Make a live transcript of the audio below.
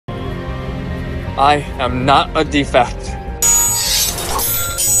I am not a defect.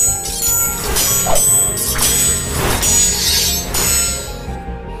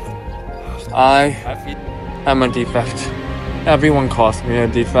 I am a defect. Everyone calls me a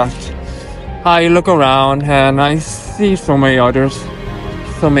defect. I look around and I see so many others,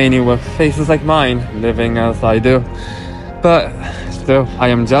 so many with faces like mine, living as I do. But still, I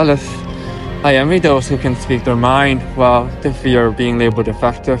am jealous. I envy those who can speak their mind while the fear of being labeled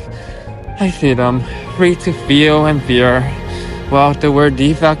defective. I see them free to feel and fear, while the word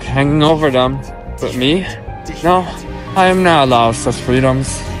defect hanging over them. But me? No, I am not allowed such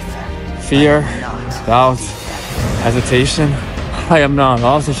freedoms. Fear, doubt, hesitation. I am not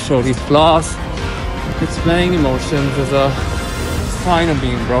allowed to show these flaws. Displaying emotions is a sign of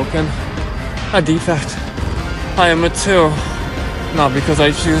being broken. A defect. I am a two. Not because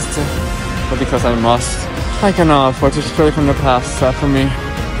I choose to, but because I must. I cannot afford to stray from the path set for me.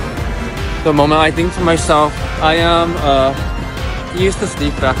 The moment I think to myself, I am a useless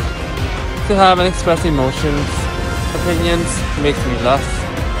defect. To have and express emotions, opinions, makes me less.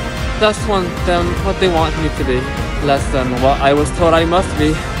 Thus want them what they want me to be, less than what I was told I must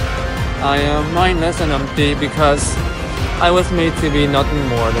be. I am mindless and empty because I was made to be nothing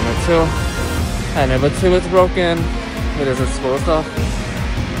more than a two. And if a two is broken, it is disposed of.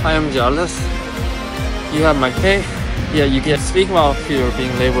 I am jealous. You have my faith, yet you can't speak while fear of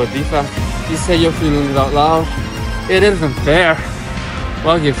being labeled a defect. You say your feelings out loud. It isn't fair.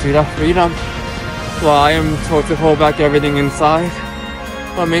 What gives you that freedom? Well, I am told to hold back everything inside.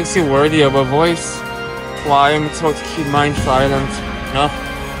 What makes you worthy of a voice? Why am I told to keep mine silent? No.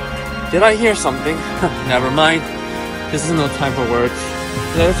 Did I hear something? Never mind. This is no time for words.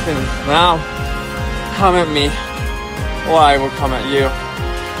 Let us finish now. Come at me, or I will come at you.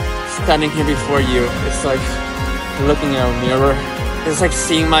 Standing here before you, it's like looking at a mirror. It's like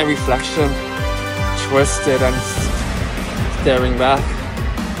seeing my reflection, twisted and staring back.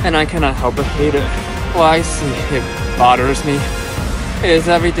 And I cannot help but hate it. Well, I see it bothers me. It is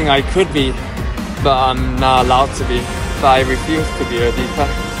everything I could be, but I'm not allowed to be. But I refuse to be a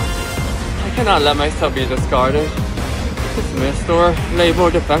defect. I cannot let myself be discarded, dismissed, or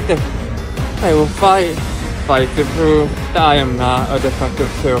labeled defective. I will fight to prove that I am not a defective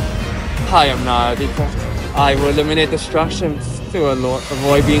too. I am not a defect. I will eliminate distractions to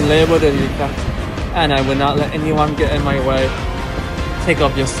avoid being labeled a defect. And I will not let anyone get in my way. Take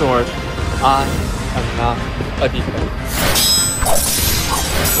up your sword. I am not a defect.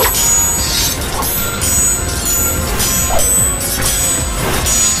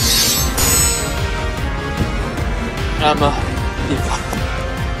 I'm a defect.